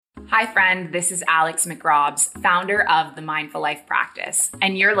Hi, friend. This is Alex McRobbs, founder of the Mindful Life Practice,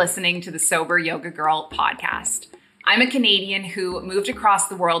 and you're listening to the Sober Yoga Girl podcast. I'm a Canadian who moved across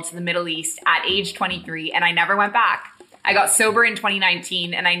the world to the Middle East at age 23, and I never went back. I got sober in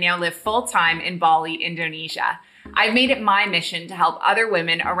 2019, and I now live full-time in Bali, Indonesia. I've made it my mission to help other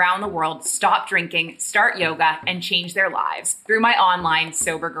women around the world stop drinking, start yoga, and change their lives through my online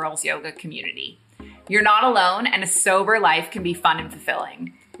Sober Girls Yoga community. You're not alone, and a sober life can be fun and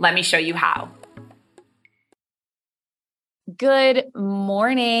fulfilling. Let me show you how. Good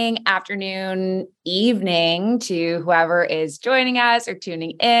morning, afternoon, evening to whoever is joining us or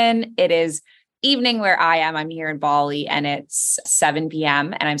tuning in. It is evening where I am. I'm here in Bali and it's 7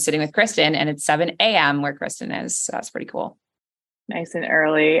 p.m. and I'm sitting with Kristen and it's 7 a.m. where Kristen is. So that's pretty cool. Nice and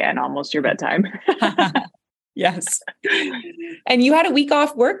early and almost your bedtime. Yes. And you had a week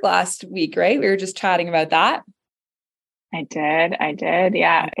off work last week, right? We were just chatting about that. I did.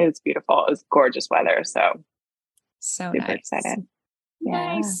 Yeah, it was beautiful. It was gorgeous weather. So super nice. Excited.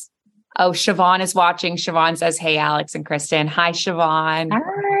 Yeah. Nice. Oh, Siobhan is watching. Siobhan says, "Hey, Alex and Kristen." Hi, Siobhan.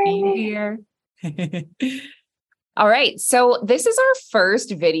 Hi. Being here. All right. So this is our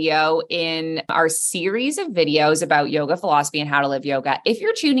first video in our series of videos about yoga philosophy and how to live yoga. If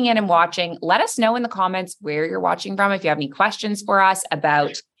you're tuning in and watching, let us know in the comments where you're watching from. If you have any questions for us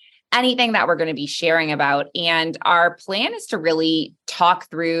about anything that we're going to be sharing about. And our plan is to really talk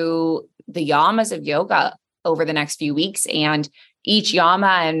through the yamas of yoga over the next few weeks and each yama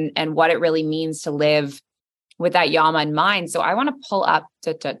and what it really means to live with that yama in mind. So I want to pull up,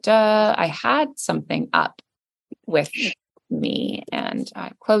 I had something up with me and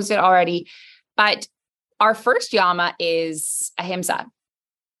I closed it already, but our first yama is Ahimsa.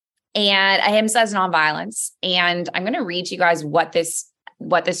 And Ahimsa is nonviolence. And I'm going to read to you guys what this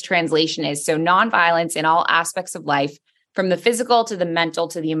translation is. So nonviolence in all aspects of life, from the physical to the mental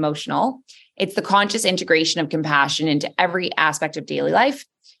to the emotional. It's the conscious integration of compassion into every aspect of daily life.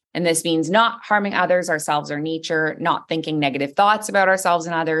 And this means not harming others, ourselves, or nature, not thinking negative thoughts about ourselves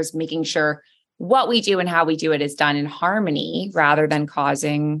and others, making sure what we do and how we do it is done in harmony rather than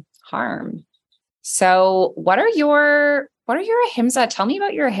causing harm. So what are your Ahimsa? Tell me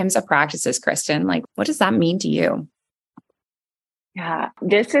about your Ahimsa practices, Kristen. Like, what does that mean to you? Yeah,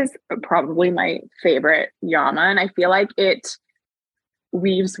 this is probably my favorite yama. And I feel like it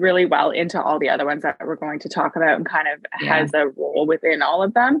weaves really well into all the other ones that we're going to talk about and kind of has a role within all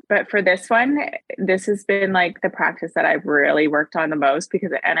of them. But for this one, this has been like the practice that I've really worked on the most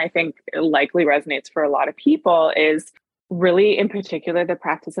and I think it likely resonates for a lot of people, is really in particular the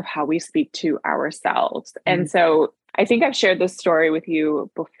practice of how we speak to ourselves. Mm-hmm. And so I think I've shared this story with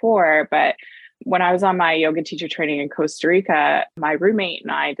you before, but when I was on my yoga teacher training in Costa Rica, my roommate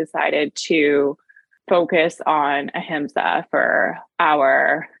and I decided to focus on Ahimsa for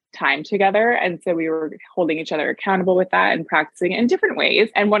our time together. And so we were holding each other accountable with that and practicing it in different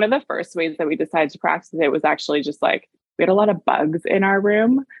ways. And one of the first ways that we decided to practice it was actually just like, we had a lot of bugs in our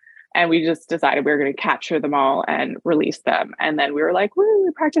room and we just decided we were going to capture them all and release them. And then we were like, woo,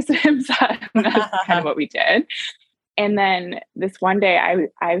 we practiced Ahimsa. And that's kind of what we did. And then this one day,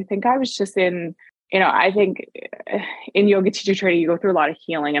 I think I was just in, I think in yoga teacher training, you go through a lot of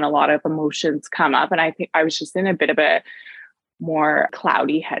healing and a lot of emotions come up. And I think I was just in a bit of a more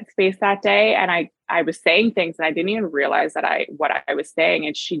cloudy headspace that day. And I was saying things and I didn't even realize what I was saying.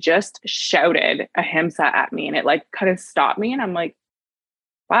 And she just shouted Ahimsa at me and it like kind of stopped me. And I'm like,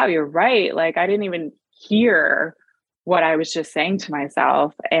 wow, you're right. Like I didn't even hear what I was just saying to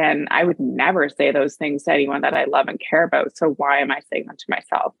myself. And I would never say those things to anyone that I love and care about. So why am I saying them to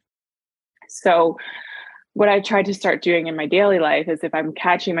myself? So what I tried to start doing in my daily life is if I'm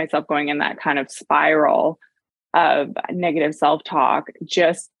catching myself going in that kind of spiral of negative self-talk,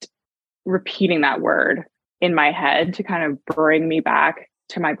 just repeating that word in my head to kind of bring me back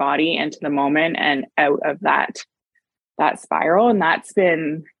to my body and to the moment and out of that spiral. And that's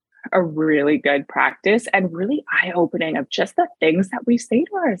been a really good practice and really eye-opening of just the things that we say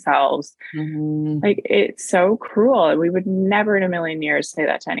to ourselves. Mm-hmm. Like it's so cruel. And we would never in a million years say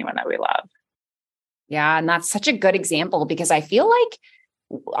that to anyone that we love. Yeah. And that's such a good example because I feel like,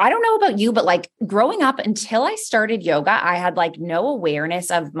 I don't know about you, but like growing up until I started yoga, I had like no awareness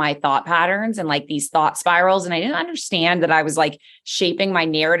of my thought patterns and like these thought spirals. And I didn't understand that I was like shaping my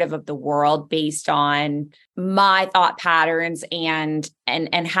narrative of the world based on my thought patterns and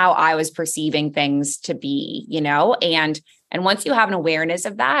how I was perceiving things to be, and once you have an awareness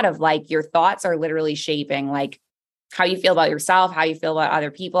of that, of like your thoughts are literally shaping like how you feel about yourself, how you feel about other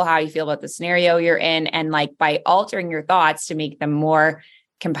people, how you feel about the scenario you're in. And like by altering your thoughts to make them more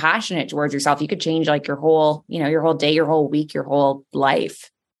compassionate towards yourself, you could change like your whole day, your whole week, your whole life.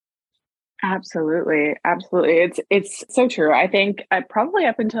 Absolutely. Absolutely. It's so true. I think probably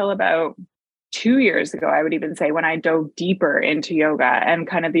up until about 2 years ago, I would even say, when I dove deeper into yoga and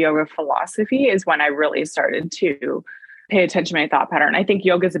kind of the yoga philosophy, is when I really started to pay attention to my thought pattern. I think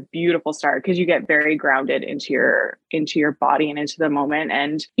yoga is a beautiful start because you get very grounded into your body and into the moment.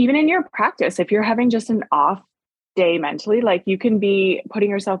 And even in your practice, if you're having just an off day mentally, like, you can be putting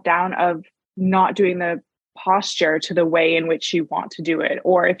yourself down of not doing the posture to the way in which you want to do it.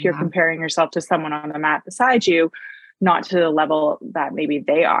 Or if you're Yeah. comparing yourself to someone on the mat beside you, not to the level that maybe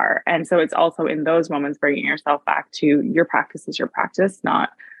they are. And so it's also in those moments bringing yourself back to your practice is your practice,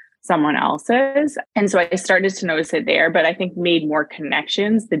 not someone else's. And so I started to notice it there, but I think made more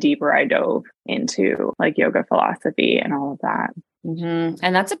connections the deeper I dove into like yoga philosophy and all of that. Mm-hmm.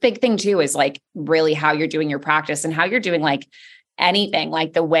 And that's a big thing too, is like really how you're doing your practice and how you're doing like anything,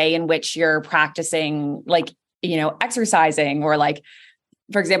 like the way in which you're practicing, like, exercising, or like,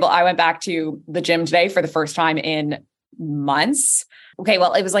 for example, I went back to the gym today for the first time in months. Okay.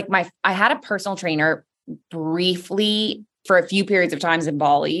 Well, it was like I had a personal trainer briefly for a few periods of times in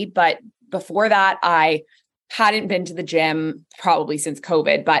Bali, but before that, I hadn't been to the gym probably since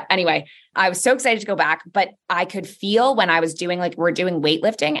COVID. But anyway, I was so excited to go back, but I could feel when I was doing, like, we're doing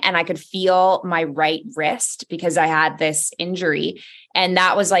weightlifting, and I could feel my right wrist because I had this injury. And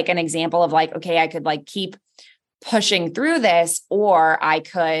that was like an example of like, okay, I could like keep pushing through this, or I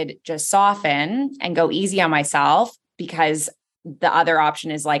could just soften and go easy on myself, because the other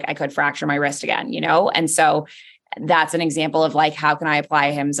option is like, I could fracture my wrist again, And so that's an example of like, how can I apply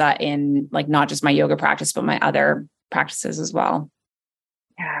Ahimsa in like, not just my yoga practice, but my other practices as well.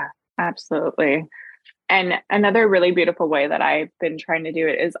 Yeah, absolutely. And another really beautiful way that I've been trying to do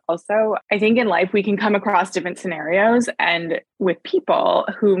it is also, I think in life, we can come across different scenarios and with people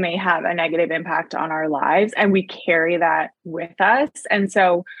who may have a negative impact on our lives, and we carry that with us. And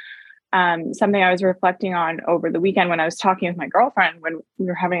so something I was reflecting on over the weekend when I was talking with my girlfriend, when we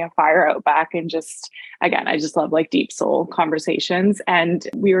were having a fire out back, and just, again, I just love like deep soul conversations. And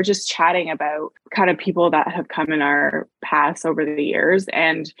we were just chatting about kind of people that have come in our paths over the years.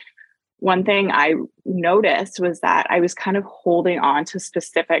 And one thing I noticed was that I was kind of holding on to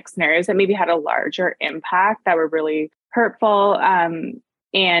specific scenarios that maybe had a larger impact that were really hurtful.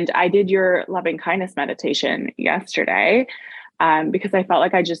 And I did your loving kindness meditation yesterday because I felt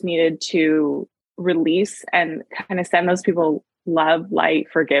like I just needed to release and kind of send those people love, light,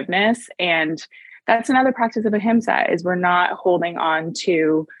 forgiveness. And that's another practice of Ahimsa, is we're not holding on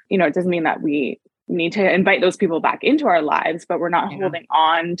to, it doesn't mean that we need to invite those people back into our lives, but we're not holding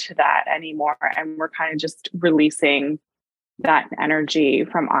on to that anymore. And we're kind of just releasing that energy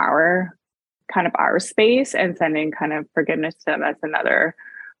from our space and sending kind of forgiveness to them. That's another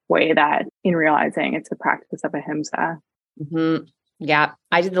way that, in realizing it's a practice of Ahimsa. Mm-hmm. Yeah.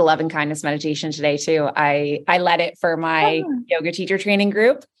 I did the love and kindness meditation today too. I led it for my yoga teacher training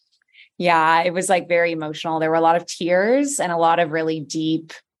group. Yeah. It was like very emotional. There were a lot of tears and a lot of really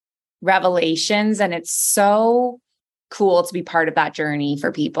deep revelations. And it's so cool to be part of that journey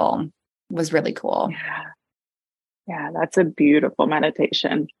for people. It was really cool. Yeah. That's a beautiful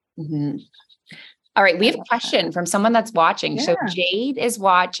meditation. Mm-hmm. All right. We have a question from someone that's watching. Yeah. So Jade is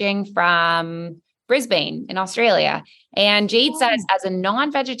watching from Brisbane in Australia. And Jade says, as a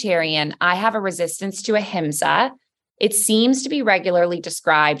non-vegetarian, I have a resistance to Ahimsa. It seems to be regularly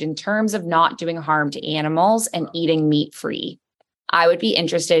described in terms of not doing harm to animals and eating meat-free. I would be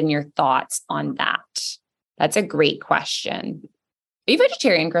interested in your thoughts on that. That's a great question. Are you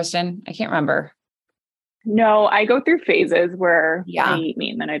vegetarian, Kristen? I can't remember. No, I go through phases where I eat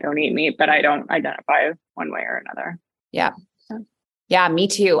meat and then I don't eat meat, but I don't identify one way or another. Yeah. Yeah, me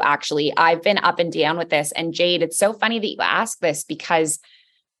too, actually. I've been up and down with this. And Jade, it's so funny that you ask this, because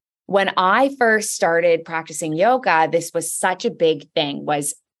when I first started practicing yoga, this was such a big thing,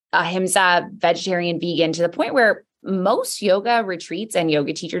 was Ahimsa, vegetarian, vegan, to the point where most yoga retreats and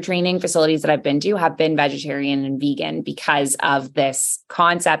yoga teacher training facilities that I've been to have been vegetarian and vegan because of this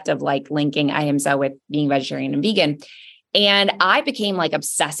concept of like linking Ahimsa with being vegetarian and vegan. And I became like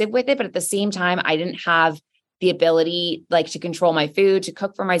obsessive with it. But at the same time, I didn't have the ability like to control my food, to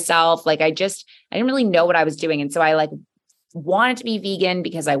cook for myself. Like I didn't really know what I was doing. And so I like wanted to be vegan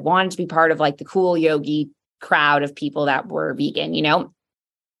because I wanted to be part of like the cool yogi crowd of people that were vegan, but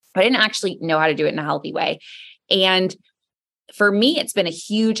I didn't actually know how to do it in a healthy way. And for me, it's been a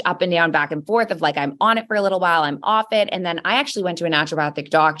huge up and down, back and forth of like, I'm on it for a little while, I'm off it. And then I actually went to a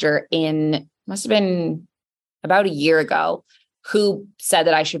naturopathic doctor must have been about a year ago, who said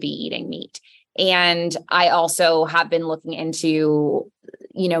that I should be eating meat. And I also have been looking into,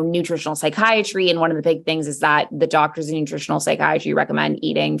 nutritional psychiatry. And one of the big things is that the doctors in nutritional psychiatry recommend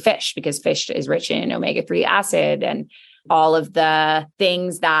eating fish because fish is rich in omega-3 acid and all of the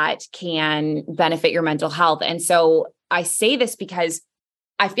things that can benefit your mental health. And so I say this because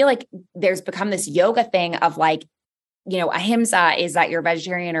I feel like there's become this yoga thing of like, ahimsa is that you're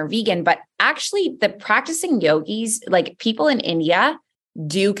vegetarian or vegan, but actually the practicing yogis, like people in India,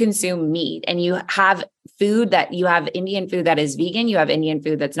 do consume meat, and you have Indian food that is vegan, you have Indian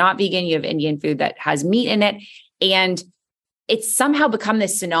food that's not vegan, you have Indian food that has meat in it. And it's somehow become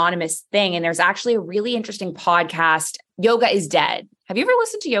this synonymous thing. And there's actually a really interesting podcast, Yoga is Dead. Have you ever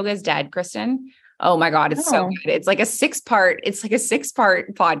listened to Yoga is Dead, Kristen? Oh my God, it's so good. It's like a 6-part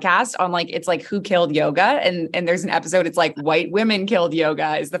podcast on it's like who killed yoga. And there's an episode, it's like white women killed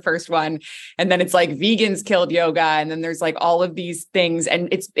yoga is the first one. And then it's like vegans killed yoga. And then there's like all of these things. And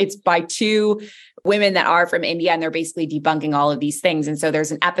it's by 2 women that are from India, and they're basically debunking all of these things. And so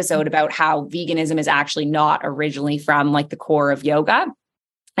there's an episode about how veganism is actually not originally from like the core of yoga.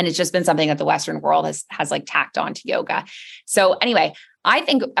 And it's just been something that the Western world has like tacked onto yoga. So anyway, I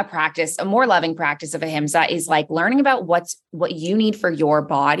think a more loving practice of ahimsa is like learning about what you need for your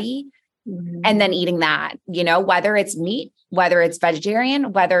body, and then eating that, whether it's meat, whether it's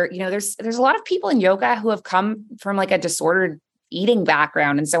vegetarian, whether, there's a lot of people in yoga who have come from like a disordered eating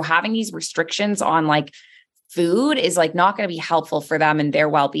background. And so having these restrictions on like food is like not going to be helpful for them and their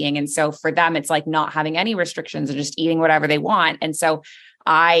well-being. And so for them, it's like not having any restrictions and just eating whatever they want. And so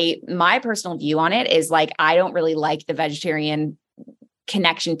my personal view on it is like, I don't really like the vegetarian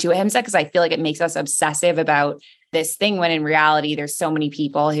connection to ahimsa because I feel like it makes us obsessive about this thing when in reality, there's so many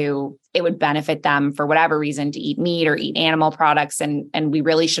people who it would benefit them for whatever reason to eat meat or eat animal products. And we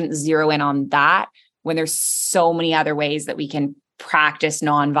really shouldn't zero in on that when there's so many other ways that we can practice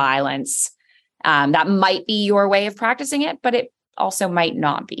nonviolence. That might be your way of practicing it, but it also might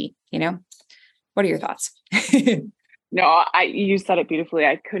not be, What are your thoughts? No, you said it beautifully.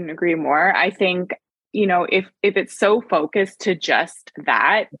 I couldn't agree more. I think, if it's so focused to just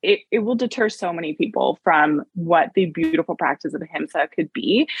that, it will deter so many people from what the beautiful practice of ahimsa could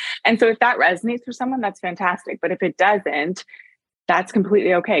be. And so if that resonates for someone, that's fantastic. But if it doesn't, that's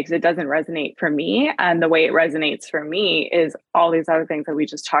completely okay, because it doesn't resonate for me. And the way it resonates for me is all these other things that we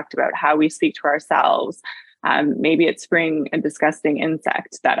just talked about, how we speak to ourselves. Maybe it's spraying a disgusting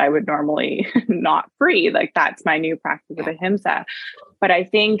insect that I would normally not free. Like that's my new practice of ahimsa. But I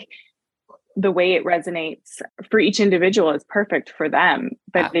think the way it resonates for each individual is perfect for them,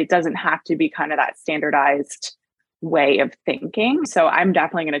 but it doesn't have to be kind of that standardized way of thinking. So I'm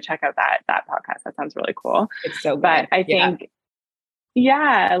definitely going to check out that podcast. That sounds really cool. It's so good. But I think,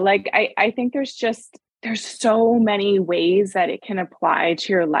 I think there's so many ways that it can apply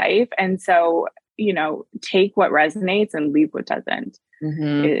to your life. And so, take what resonates and leave what doesn't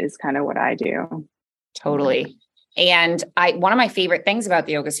is kind of what I do. Totally. And one of my favorite things about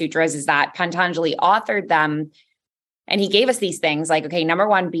the Yoga Sutras is that Patanjali authored them and he gave us these things like, okay, number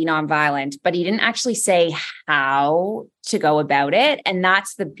 1, be nonviolent, but he didn't actually say how to go about it. And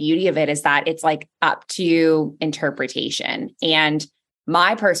that's the beauty of it, is that it's like up to interpretation. And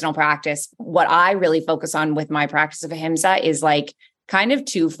my personal practice, what I really focus on with my practice of ahimsa is like kind of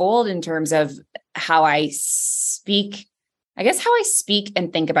twofold in terms of how I speak. I guess how I speak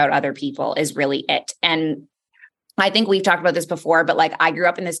and think about other people is really it. And I think we've talked about this before, but like I grew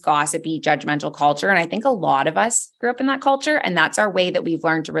up in this gossipy, judgmental culture. And I think a lot of us grew up in that culture. And that's our way that we've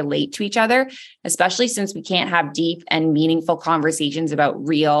learned to relate to each other, especially since we can't have deep and meaningful conversations about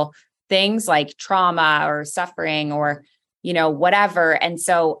real things like trauma or suffering or, whatever. And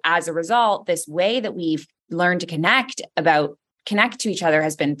so as a result, this way that we've learned to connect to each other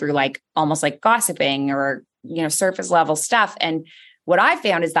has been through like almost like gossiping or, surface level stuff. And what I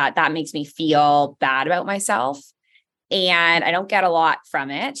found is that makes me feel bad about myself. And I don't get a lot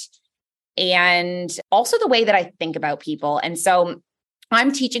from it. And also the way that I think about people. And so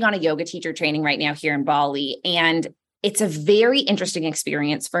I'm teaching on a yoga teacher training right now here in Bali. And it's a very interesting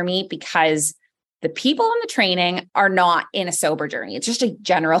experience for me because the people on the training are not in a sober journey. It's just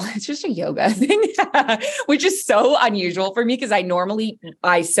a yoga thing, which is so unusual for me because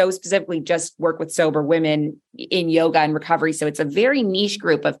I so specifically just work with sober women in yoga and recovery. So it's a very niche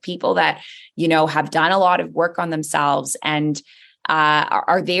group of people that, have done a lot of work on themselves and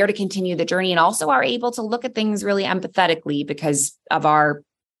are there to continue the journey and also are able to look at things really empathetically because of our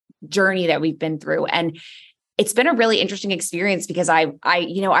journey that we've been through. And it's been a really interesting experience because I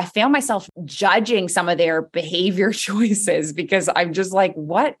found myself judging some of their behavior choices because I'm just like,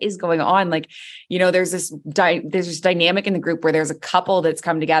 what is going on? Like, there's this dynamic in the group where there's a couple that's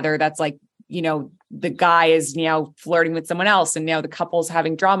come together that's like, the guy is, flirting with someone else and now the couple's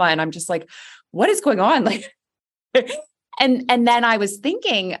having drama. And I'm just like, what is going on? Like, and then I was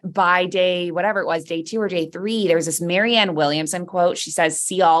thinking by day, whatever it was, day 2 or day 3, there was this Marianne Williamson quote. She says,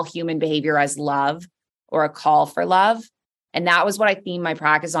 see all human behavior as love or a call for love. And that was what I themed my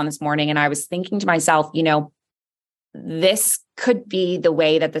practice on this morning. And I was thinking to myself, this could be the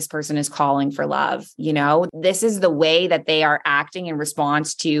way that this person is calling for love. This is the way that they are acting in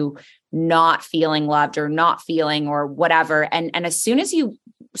response to not feeling loved or not feeling or whatever. And as soon as you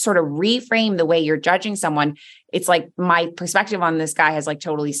sort of reframe the way you're judging someone, it's like my perspective on this guy has like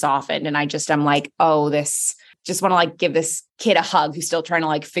totally softened. And I'm like, oh, this just want to like give this kid a hug who's still trying to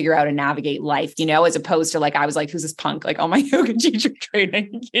like figure out and navigate life, as opposed to like, I was like, who's this punk? Like, oh, my yoga teacher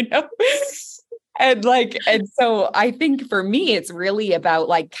training, And so I think for me, it's really about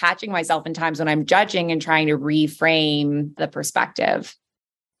like catching myself in times when I'm judging and trying to reframe the perspective.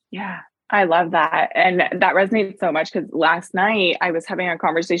 Yeah, I love that. And that resonates so much because last night I was having a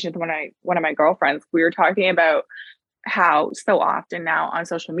conversation with one of my girlfriends. We were talking about how so often now on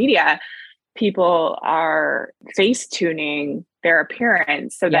social media, people are face tuning their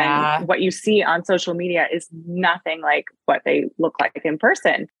appearance. So then what you see on social media is nothing like what they look like in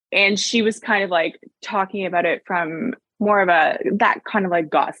person. And she was kind of like talking about it from more of that kind of like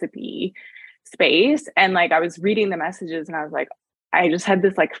gossipy space. And like, I was reading the messages and I was like, I just had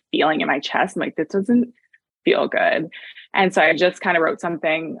this like feeling in my chest. I'm like, this doesn't feel good. And so I just kind of wrote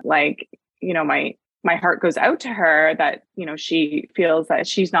something like, my heart goes out to her that, she feels that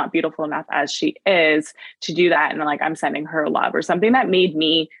she's not beautiful enough as she is to do that. And like, I'm sending her love or something that made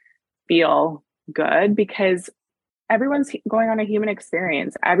me feel good because everyone's going on a human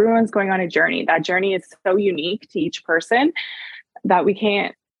experience. Everyone's going on a journey. That journey is so unique to each person that we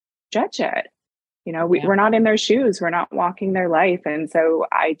can't judge it. We're not in their shoes. We're not walking their life. And so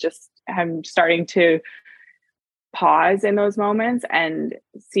I just am starting to pause in those moments and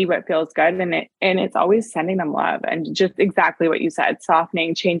see what feels good. And it's always sending them love and just exactly what you said,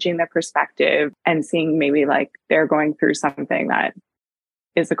 softening, changing their perspective and seeing maybe like they're going through something that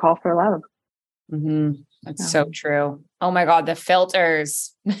is a call for love. Mm-hmm. That's so true. Oh my God, the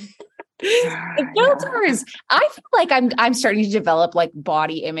filters. The filters. I feel like I'm starting to develop like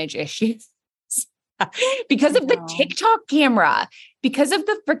body image issues because of the TikTok camera, because of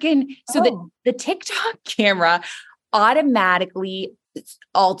the freaking, the TikTok camera automatically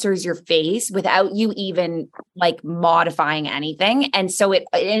alters your face without you even like modifying anything. And so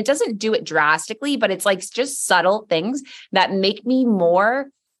it doesn't do it drastically, but it's like just subtle things that make me more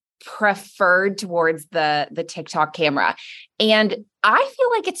preferred towards the TikTok camera. And I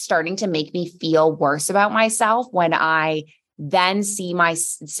feel like it's starting to make me feel worse about myself when I then see my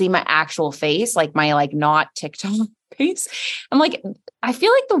actual face, like my like not TikTok face. I'm like, I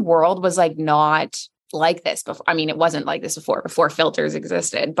feel like the world was like not like this before. I mean, it wasn't like this before filters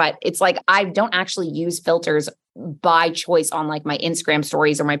existed, but it's like, I don't actually use filters by choice on like my Instagram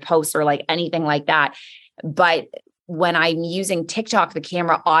stories or my posts or like anything like that. But when I'm using TikTok, the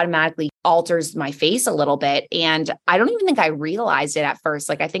camera automatically alters my face a little bit. And I don't even think I realized it at first.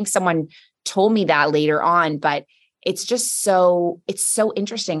 Like, I think someone told me that later on, but it's just it's so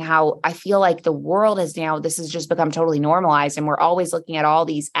interesting how I feel like the world is now, this has just become totally normalized. And we're always looking at all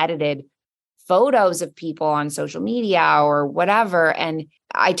these edited photos of people on social media or whatever. And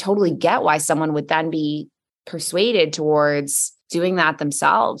I totally get why someone would then be persuaded towards doing that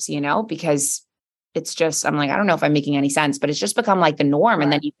themselves, because it's just, I'm like, I don't know if I'm making any sense, but it's just become like the norm. Right.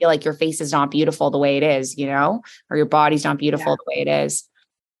 And then you feel like your face is not beautiful the way it is, or your body's not beautiful the way it is.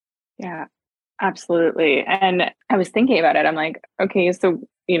 Yeah, absolutely. And I was thinking about it. I'm like, okay, so,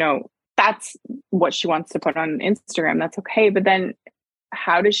 that's what she wants to put on Instagram. That's okay. But then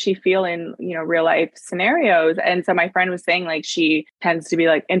how does she feel in, real life scenarios? And so my friend was saying like, she tends to be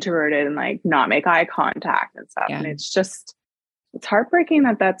like introverted and like not make eye contact and stuff. Yeah. And it's heartbreaking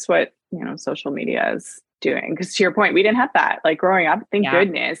that that's what, social media is doing. Because to your point, we didn't have that. Like growing up, thank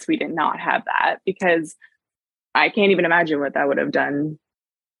goodness we did not have that, because I can't even imagine what that would have done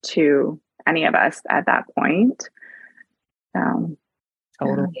to any of us at that point.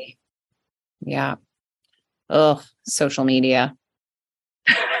 Totally. Yeah. Ugh, social media.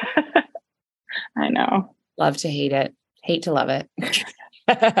 I know. Love to hate it. Hate to love it.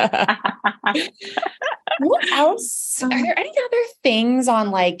 What else? Are there any other things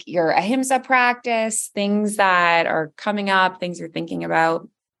on like your Ahimsa practice, things that are coming up, things you're thinking about?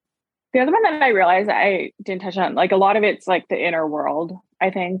 The other one that I realized I didn't touch on, like a lot of it's like the inner world,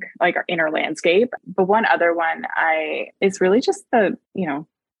 I think, like our inner landscape. But one other one is really just the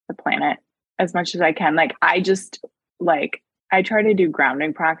planet as much as I can. Like I just like I try to do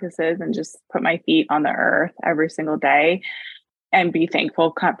grounding practices and just put my feet on the earth every single day and be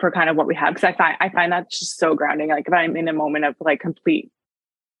thankful for kind of what we have. Cause I find that's just so grounding. Like if I'm in a moment of like complete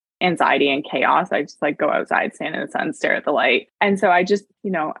anxiety and chaos, I just like go outside, stand in the sun, stare at the light. And so I just,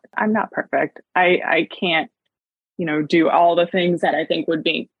 I'm not perfect. I can't, do all the things that I think would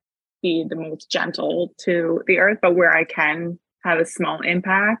be the most gentle to the earth, but where I can have a small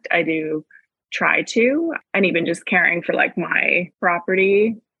impact, I do try to. And even just caring for like my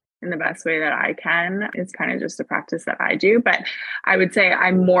property in the best way that I can is kind of just a practice that I do. But I would say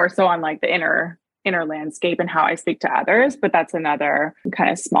I'm more so on like the inner landscape and how I speak to others. But that's another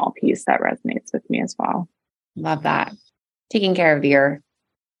kind of small piece that resonates with me as well. Love that. Taking care of the earth.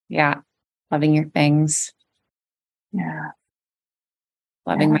 Yeah. Loving your things. Yeah.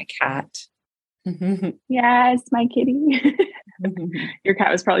 Loving my cat. Yes, my kitty. Your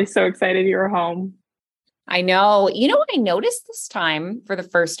cat was probably so excited you were home. I know. You know what I noticed this time for the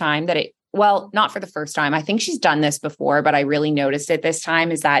first time not for the first time. I think she's done this before, but I really noticed it this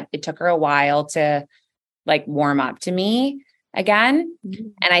time is that it took her a while to like warm up to me again. Mm-hmm.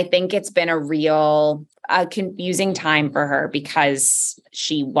 And I think it's been a real confusing time for her because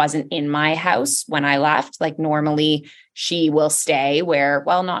she wasn't in my house when I left. Like normally she will stay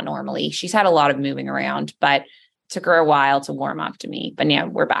not normally. She's had a lot of moving around, but it took her a while to warm up to me. But yeah,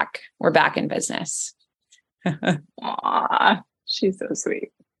 we're back. We're back in business. Aw, she's so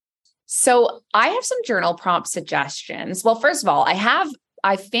sweet. So I have some journal prompt suggestions. Well, first of all,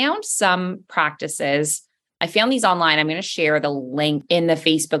 I found some practices. I found these online. I'm going to share the link in the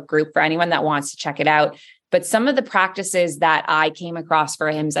Facebook group for anyone that wants to check it out. But some of the practices that I came across for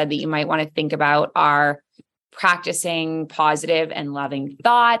Ahimsa that you might want to think about are practicing positive and loving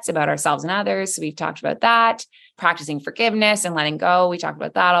thoughts about ourselves and others. So we've talked about that. Practicing forgiveness and letting go. We talked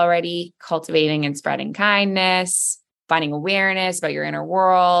about that already. Cultivating and spreading kindness. Finding awareness about your inner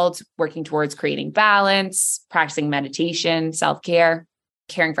world, working towards creating balance, practicing meditation, self-care,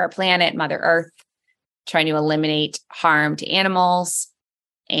 caring for our planet, Mother Earth, trying to eliminate harm to animals,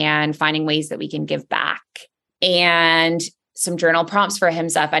 and finding ways that we can give back. And some journal prompts for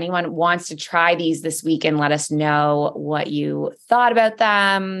Ahimsa. If anyone wants to try these this week and let us know what you thought about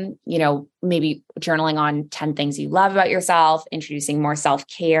them, maybe journaling on 10 things you love about yourself, introducing more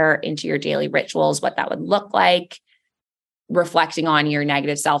self-care into your daily rituals, what that would look like. Reflecting on your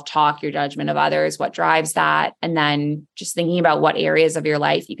negative self-talk, your judgment of others, what drives that, and then just thinking about what areas of your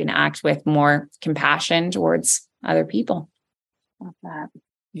life you can act with more compassion towards other people. Love that.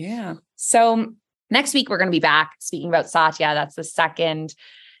 Yeah. So next week, we're going to be back speaking about Satya. That's the second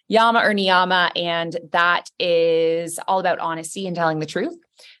yama or niyama, and that is all about honesty and telling the truth.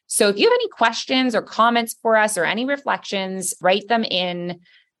 So if you have any questions or comments for us or any reflections, write them in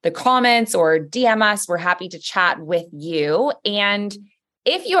the comments or DM us. We're happy to chat with you. And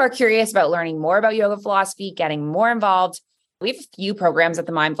if you are curious about learning more about yoga philosophy, getting more involved, we have a few programs at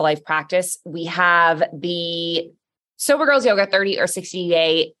the Mindful Life Practice. We have the Sober Girls Yoga 30 or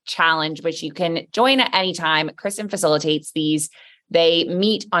 60-day challenge, which you can join at any time. Kristen facilitates these. They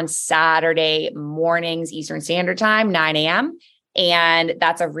meet on Saturday mornings, Eastern Standard Time, 9 a.m. And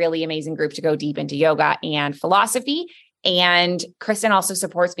that's a really amazing group to go deep into yoga and philosophy. And Kristen also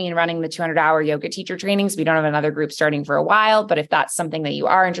supports me in running the 200-hour yoga teacher trainings. We don't have another group starting for a while, but if that's something that you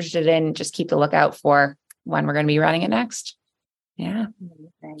are interested in, just keep the lookout for when we're going to be running it next. Yeah.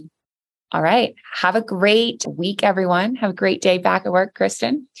 Amazing. All right. Have a great week, everyone. Have a great day back at work,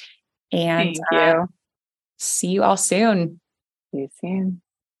 Kristen. And thank you. See you all soon. See you soon.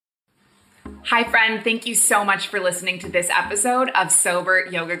 Hi, friend. Thank you so much for listening to this episode of Sober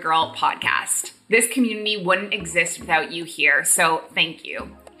Yoga Girl podcast. This community wouldn't exist without you here, so thank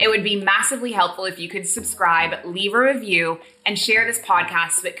you. It would be massively helpful if you could subscribe, leave a review, and share this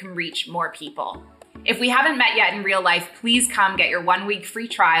podcast so it can reach more people. If we haven't met yet in real life, please come get your 1-week free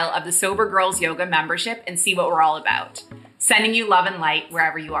trial of the Sober Girls Yoga membership and see what we're all about. Sending you love and light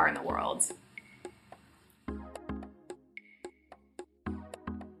wherever you are in the world.